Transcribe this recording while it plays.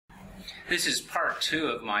This is part 2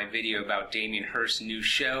 of my video about Damien Hirst's new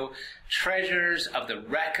show, Treasures of the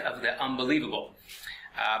Wreck of the Unbelievable.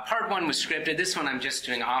 Part 1 was scripted. This one I'm just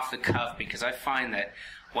doing off the cuff because I find that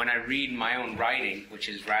when I read my own writing, which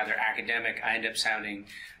is rather academic, I end up sounding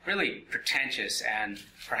really pretentious and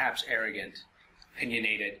perhaps arrogant,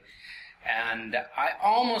 opinionated. And I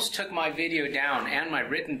almost took my video down and my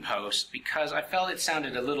written post because I felt it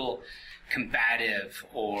sounded a little combative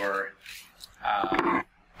or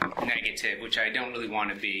negative, which I don't really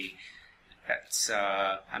want to be.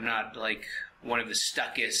 I'm not like one of the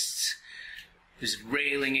stuckists who's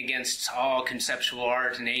railing against all conceptual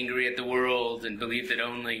art and angry at the world and believe that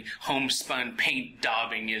only homespun paint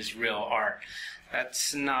daubing is real art.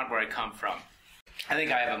 That's not where I come from. I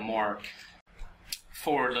think I have a more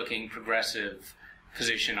forward-looking, progressive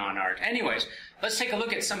position on art. Anyways, let's take a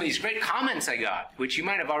look at some of these great comments I got, which you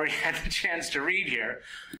might have already had the chance to read here.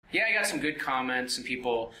 Yeah, I got some good comments, some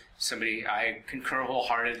people, somebody I concur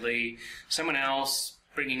wholeheartedly, someone else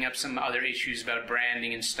bringing up some other issues about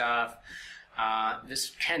branding and stuff.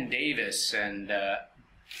 This Ken Davis and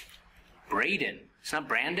Braden, it's not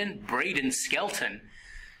Brandon, Braden Skelton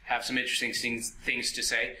have some interesting things to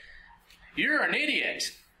say. You're an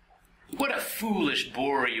idiot. What a foolish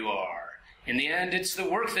bore you are. In the end, it's the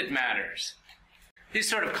work that matters. These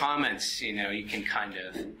sort of comments, you know, you can kind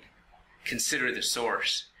of consider the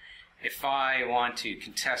source. If I want to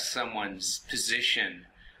contest someone's position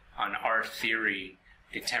on art theory,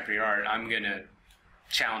 contemporary art, I'm going to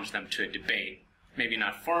challenge them to a debate. Maybe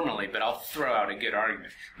not formally, but I'll throw out a good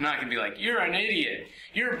argument. I'm not going to be like, you're an idiot,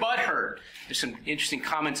 you're butthurt. There's some interesting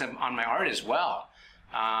comments on my art as well.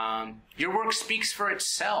 Your work speaks for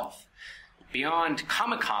itself. Beyond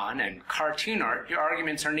Comic-Con and cartoon art, your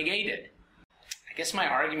arguments are negated. I guess my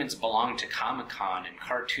arguments belong to Comic-Con and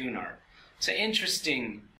cartoon art. It's an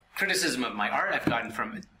interesting criticism of my art I've gotten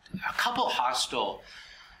from a couple hostile,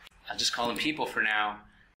 I'll just call them people for now,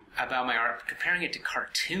 about my art, comparing it to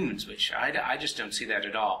cartoons, which I just don't see that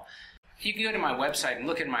at all. You can go to my website and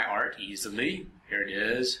look at my art easily. Here it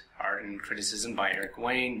is, Art and Criticism by Eric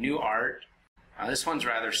Wayne, new art. This one's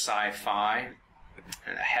rather sci-fi,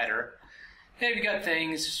 and a header. Yeah, we got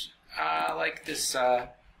things like this.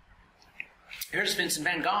 Here's Vincent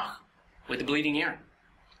van Gogh with the bleeding ear.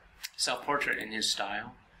 Self-portrait in his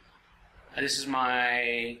style. This is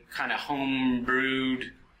my kind of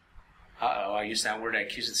home-brewed, I use that word, I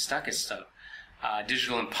accuse of the stuckest stuff.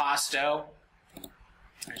 Digital impasto.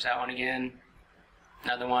 There's that one again.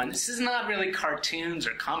 Another one. This is not really cartoons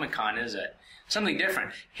or Comic-Con, is it? Something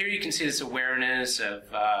different. Here you can see this awareness of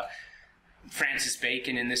Francis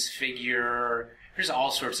Bacon in this figure. There's all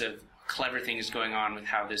sorts of clever things going on with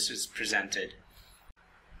how this is presented.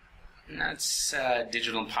 And that's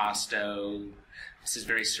digital impasto. This is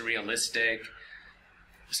very surrealistic.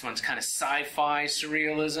 This one's kind of sci-fi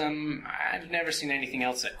surrealism. I've never seen anything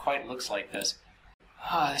else that quite looks like this.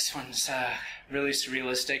 This one's really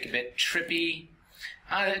surrealistic, a bit trippy.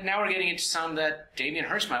 Now we're getting into some that Damien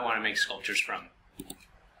Hirst might want to make sculptures from.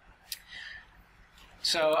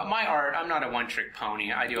 So my art, I'm not a one-trick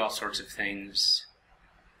pony. I do all sorts of things.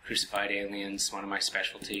 Crucified aliens, one of my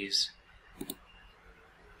specialties.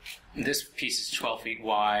 This piece is 12 feet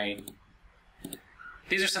wide.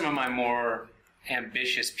 These are some of my more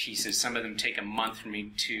ambitious pieces. Some of them take a month for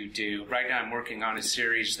me to do. Right now I'm working on a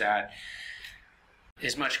series that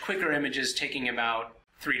is much quicker images, taking about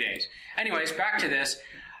 3 days. Anyways, back to this.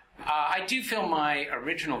 I do film my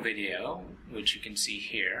original video, which you can see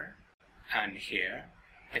here and here.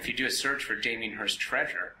 If you do a search for Damien Hirst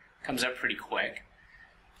Treasure, it comes up pretty quick.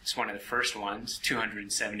 It's one of the first ones,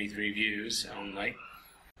 273 views only.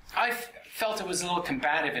 I felt it was a little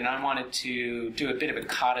combative and I wanted to do a bit of a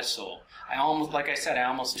codicil. Like I said, I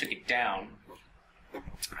almost took it down.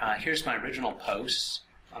 Here's my original post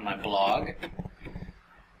on my blog.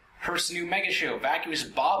 Hirst's new mega show, vacuous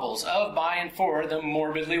baubles of, by, and for the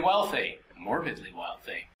morbidly wealthy. Morbidly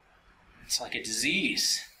wealthy. It's like a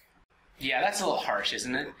disease. Yeah, that's a little harsh,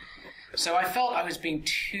 isn't it? So I felt I was being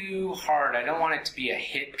too hard. I don't want it to be a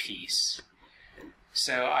hit piece.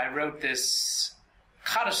 So I wrote this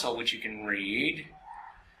codicil, which you can read.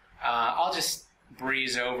 I'll just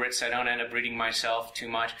breeze over it so I don't end up reading myself too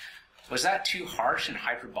much. Was that too harsh and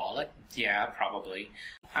hyperbolic? Yeah, probably.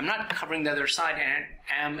 I'm not covering the other side and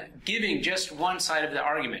am giving just one side of the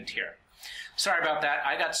argument here. Sorry about that.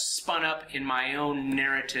 I got spun up in my own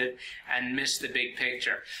narrative and missed the big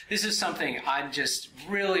picture. This is something I'm just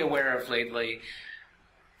really aware of lately,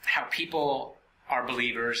 how people are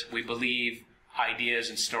believers. We believe ideas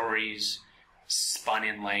and stories spun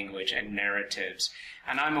in language and narratives.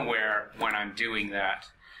 And I'm aware when I'm doing that.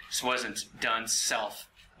 This wasn't done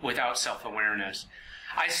without self-awareness.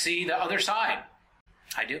 I see the other side.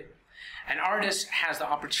 I do. An artist has the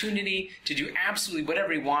opportunity to do absolutely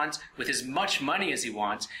whatever he wants with as much money as he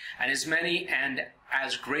wants and as many and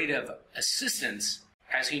as great of assistants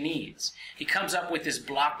as he needs. He comes up with this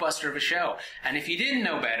blockbuster of a show. And if you didn't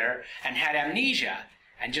know better and had amnesia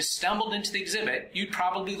and just stumbled into the exhibit, you'd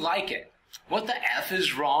probably like it. What the F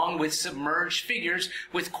is wrong with submerged figures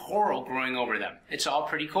with coral growing over them? It's all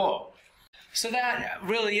pretty cool. So that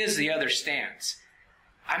really is the other stance.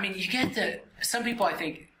 I mean, you get some people, I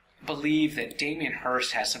think, believe that Damient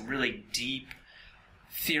Hirst has some really deep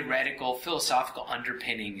theoretical, philosophical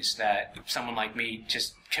underpinnings that someone like me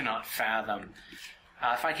just cannot fathom.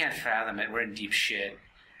 If I can't fathom it, we're in deep shit.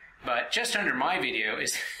 But just under my video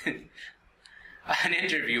is an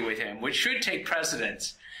interview with him, which should take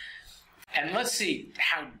precedence. And let's see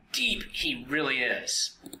how deep he really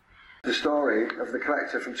is. The story of the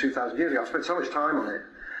collector from 2,000 years ago, I've spent so much time on it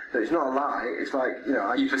that it's not a lie. It's like, you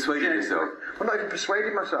know... You persuaded yourself? I'm not even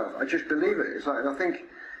persuading myself. I just believe it. It's like, I think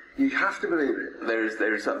you have to believe it.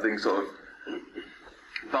 There is something sort of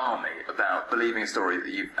balmy about believing a story that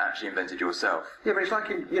you've actually invented yourself. Yeah, but it's like,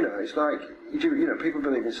 people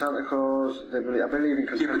believe in Santa Claus, I believe in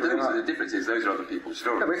contemporary but those art. are the differences, those are other people's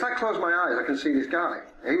stories. Yeah, but if I close my eyes, I can see this guy.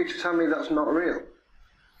 Are you to tell me that's not real?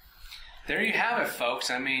 There you have it,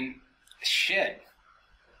 folks. I mean, shit.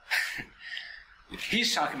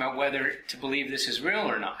 He's talking about whether to believe this is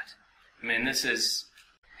real or not. I mean, this is...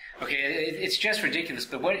 Okay, it's just ridiculous,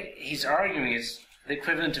 but what he's arguing is the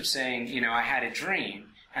equivalent of saying, I had a dream,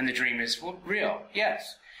 and the dream is real.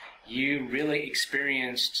 Yes, you really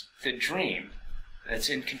experienced the dream. That's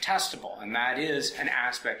incontestable, and that is an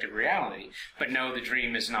aspect of reality. But no, the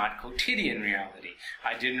dream is not quotidian reality.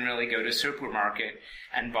 I didn't really go to a supermarket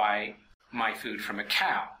and buy my food from a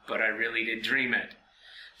cow, but I really did dream it.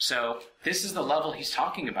 So this is the level he's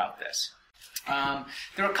talking about this.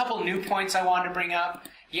 There are a couple new points I wanted to bring up.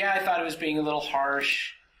 Yeah, I thought it was being a little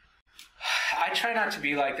harsh. I try not to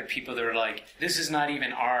be like the people that are like, this is not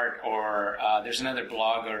even art, or there's another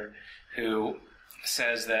blogger who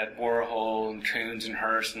says that Warhol and Koons and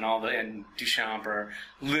Hirst and Duchamp are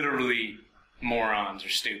literally morons or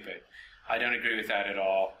stupid. I don't agree with that at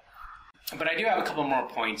all. But I do have a couple more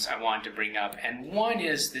points I want to bring up, and one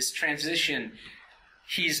is this transition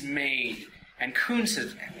he's made, and Koons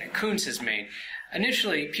has made.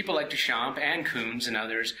 Initially, people like Duchamp and Koons and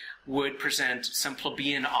others would present some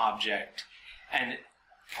plebeian object and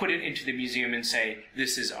put it into the museum and say,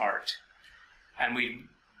 this is art. And we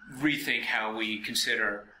rethink how we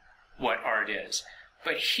consider what art is.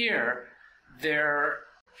 But here, they're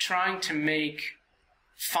trying to make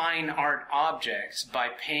fine art objects by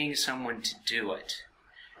paying someone to do it.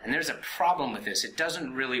 And there's a problem with this. It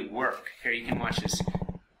doesn't really work. Here, you can watch this.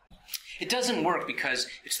 It doesn't work because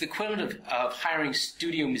it's the equivalent of hiring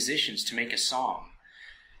studio musicians to make a song.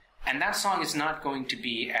 And that song is not going to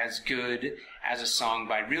be as good as a song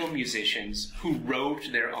by real musicians who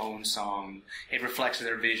wrote their own song. It reflects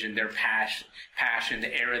their vision, their passion,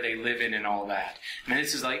 the era they live in, and all that. I mean,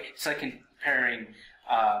 it's like comparing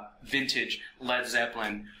vintage Led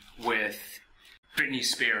Zeppelin with Britney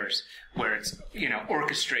Spears, where it's,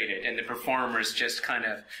 orchestrated and the performer is just kind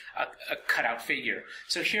of a cutout figure.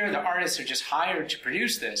 So here the artists are just hired to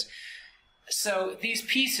produce this. So these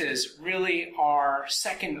pieces really are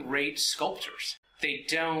second-rate sculptures. They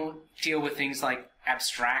don't deal with things like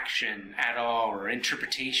abstraction at all or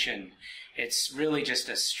interpretation. It's really just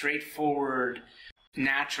a straightforward,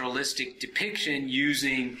 naturalistic depiction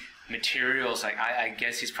using materials. Like I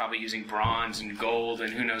guess he's probably using bronze and gold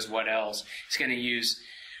and who knows what else. He's going to use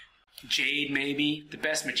jade, maybe, the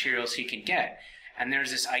best materials he can get. And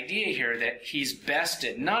there's this idea here that he's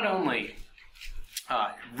bested not only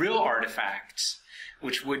real artifacts,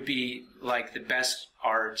 which would be like the best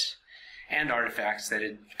art and artifacts that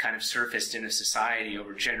had kind of surfaced in a society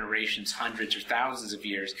over generations, hundreds or thousands of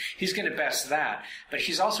years. He's going to best that, but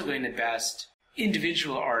he's also going to best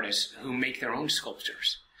individual artists who make their own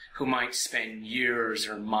sculptures, who might spend years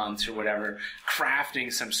or months or whatever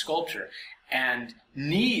crafting some sculpture and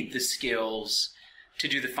need the skills to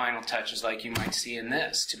do the final touches like you might see in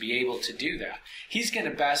this, to be able to do that. He's going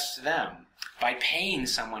to best them by paying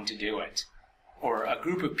someone to do it, or a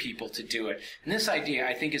group of people to do it. And this idea,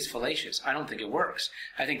 I think, is fallacious. I don't think it works.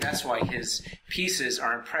 I think that's why his pieces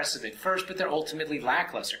are impressive at first, but they're ultimately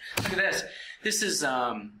lackluster. Look at this. This is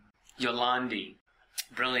Yolandi.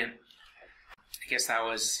 Brilliant. I guess that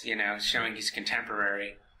was, showing he's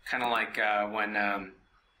contemporary. Kind of like when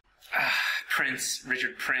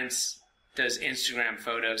Richard Prince does Instagram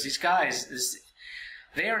photos. These guys,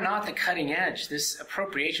 they are not the cutting edge. This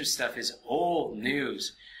appropriation stuff is old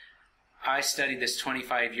news. I studied this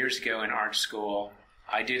 25 years ago in art school.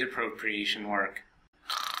 I did appropriation work.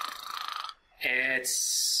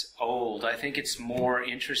 It's old. I think it's more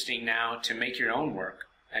interesting now to make your own work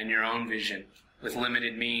and your own vision with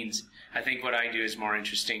limited means. I think what I do is more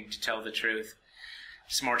interesting, to tell the truth.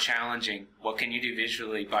 It's more challenging. What can you do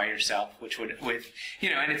visually by yourself? And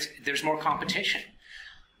there's more competition.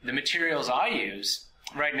 The materials I use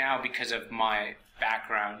right now, because of my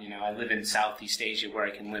background, I live in Southeast Asia where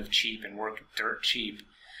I can live cheap and work dirt cheap.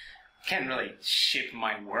 I can't really ship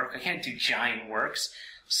my work. I can't do giant works.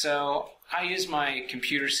 So I use my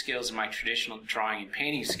computer skills and my traditional drawing and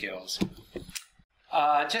painting skills.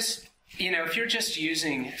 If you're just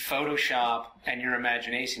using Photoshop and your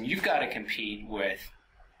imagination, you've got to compete with,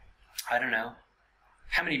 I don't know,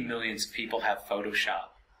 how many millions of people have Photoshop?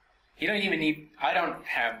 You don't even need, I don't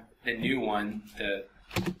have the new one, the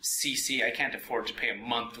CC. I can't afford to pay a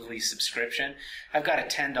monthly subscription. I've got a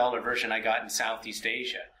 $10 version I got in Southeast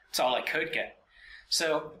Asia. It's all I could get.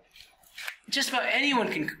 So just about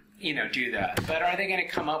anyone can, do that. But are they going to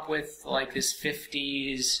come up with like this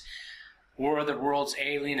 50s War of the Worlds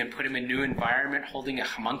alien and put him in a new environment holding a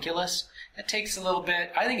homunculus? That takes a little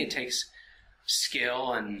bit. I think it takes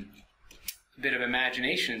skill and a bit of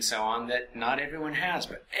imagination and so on that not everyone has.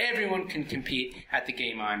 But everyone can compete at the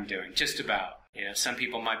game I'm doing, just about. Some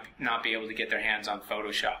people might not be able to get their hands on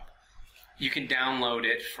Photoshop. You can download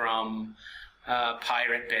it from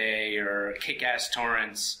Pirate Bay or Kick-Ass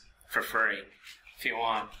Torrents for free if you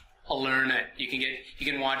want. I'll learn it. You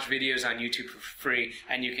can watch videos on YouTube for free,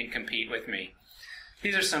 and you can compete with me.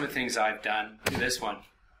 These are some of the things I've done. This one.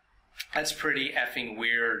 That's pretty effing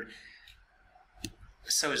weird.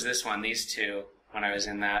 So is this one. These two, when I was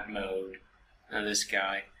in that mode. Now this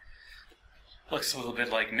guy looks a little bit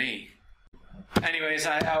like me. Anyways,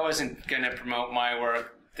 I wasn't going to promote my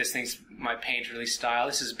work. This thing's my painterly style.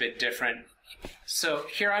 This is a bit different. So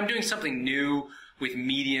here I'm doing something new with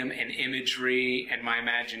medium and imagery and my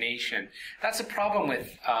imagination. That's a problem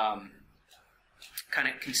with kind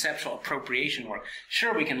of conceptual appropriation work.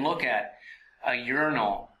 Sure, we can look at a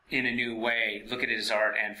urinal in a new way, look at it as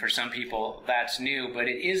art, and for some people that's new, but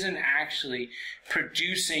it isn't actually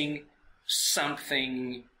producing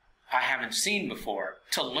something I haven't seen before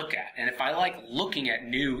to look at. And if I like looking at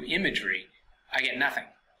new imagery, I get nothing.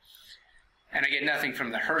 And I get nothing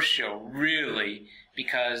from the Hirst show, really,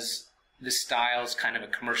 because the style is kind of a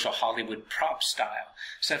commercial Hollywood prop style.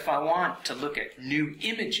 So if I want to look at new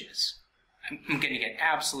images, I'm going to get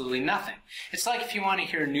absolutely nothing. It's like if you want to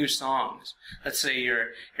hear new songs. Let's say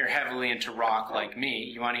you're heavily into rock like me.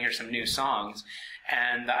 You want to hear some new songs.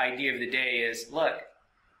 And the idea of the day is, look,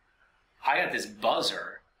 I got this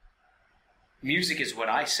buzzer. Music is what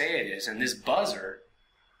I say it is, and this buzzer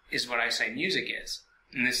is what I say music is.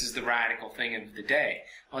 And this is the radical thing of the day.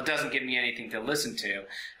 Well, it doesn't give me anything to listen to,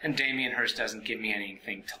 and Damient Hirst doesn't give me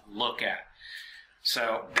anything to look at.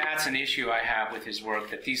 So that's an issue I have with his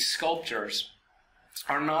work, that these sculptures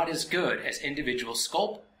are not as good as individual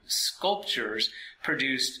sculptures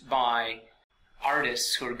produced by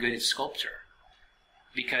artists who are good at sculpture,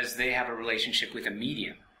 because they have a relationship with a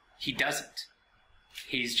medium. He doesn't.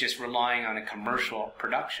 He's just relying on a commercial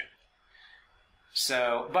production.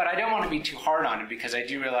 So, but I don't want to be too hard on it, because I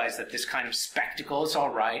do realize that this kind of spectacle is all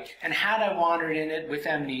right. And had I wandered in it with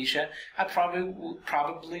amnesia, I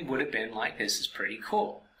probably would have been like, this is pretty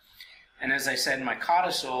cool. And as I said in my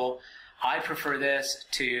codicil, I prefer this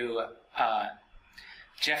to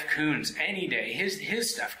Jeff Koons any day.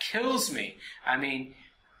 His stuff kills me. I mean,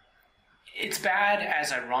 it's bad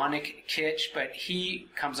as ironic kitsch, but he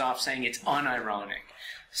comes off saying it's unironic.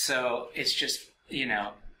 So it's just,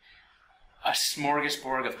 a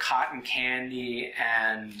smorgasbord of cotton candy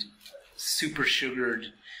and super sugared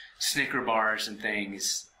Snicker bars and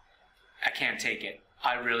things. I can't take it.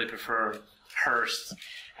 I really prefer Hirst.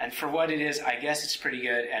 And for what it is, I guess it's pretty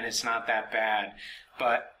good and it's not that bad.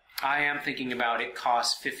 But I am thinking about it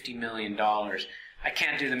costs $50 million. I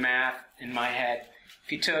can't do the math in my head.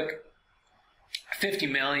 If you took 50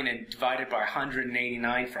 million and divided by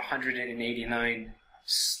 189 for 189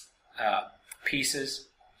 pieces,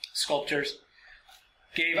 sculptures,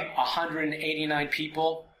 gave 189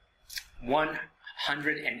 people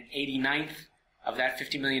 189th of that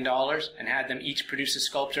 $50 million and had them each produce a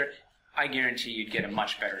sculpture, I guarantee you'd get a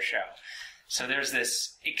much better show. So there's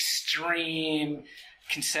this extreme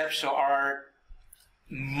conceptual art,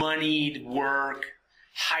 moneyed work,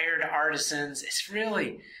 hired artisans. It's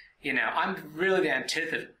really, I'm really the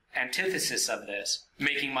antithesis of this,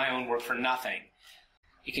 making my own work for nothing.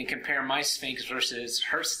 You can compare my Sphinx versus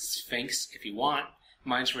Hirst's Sphinx if you want.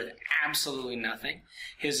 Mine's worth absolutely nothing.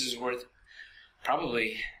 His is worth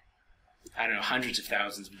probably I don't know, hundreds of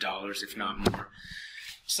thousands of dollars, if not more.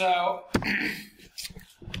 So,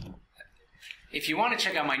 if you want to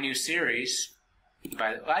check out my new series,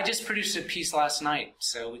 I just produced a piece last night,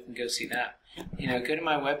 so we can go see that. Go to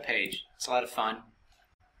my webpage. It's a lot of fun.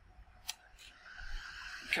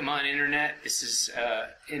 Come on, Internet. This is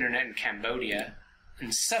Internet in Cambodia.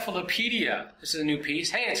 Encephalopedia. This is a new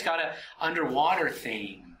piece. Hey, it's got an underwater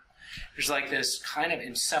theme. There's like this kind of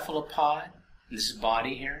encephalopod, and this is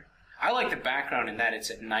body here. I like the background in that it's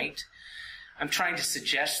at night. I'm trying to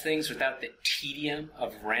suggest things without the tedium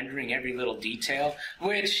of rendering every little detail,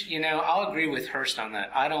 which, I'll agree with Hirst on that.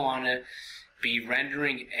 I don't want to be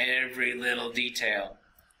rendering every little detail.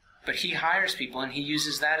 But he hires people and he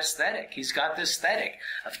uses that aesthetic. He's got the aesthetic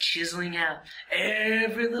of chiseling out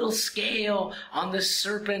every little scale on the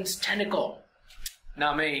serpent's tentacle.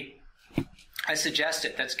 Not me. I suggest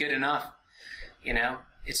it. That's good enough.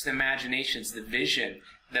 It's the imagination, it's the vision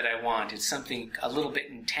that I want. It's something a little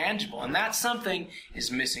bit intangible. And that something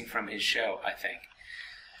is missing from his show, I think.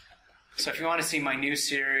 So if you want to see my new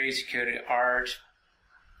series, you go to Art,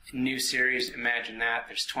 new series, Imagine That.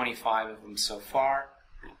 There's 25 of them so far.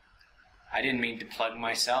 I didn't mean to plug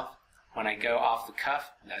myself. When I go off the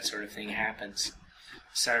cuff, that sort of thing happens.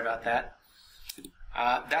 Sorry about that.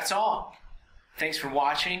 That's all. Thanks for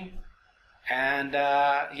watching. And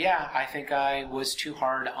I think I was too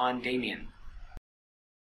hard on Damien.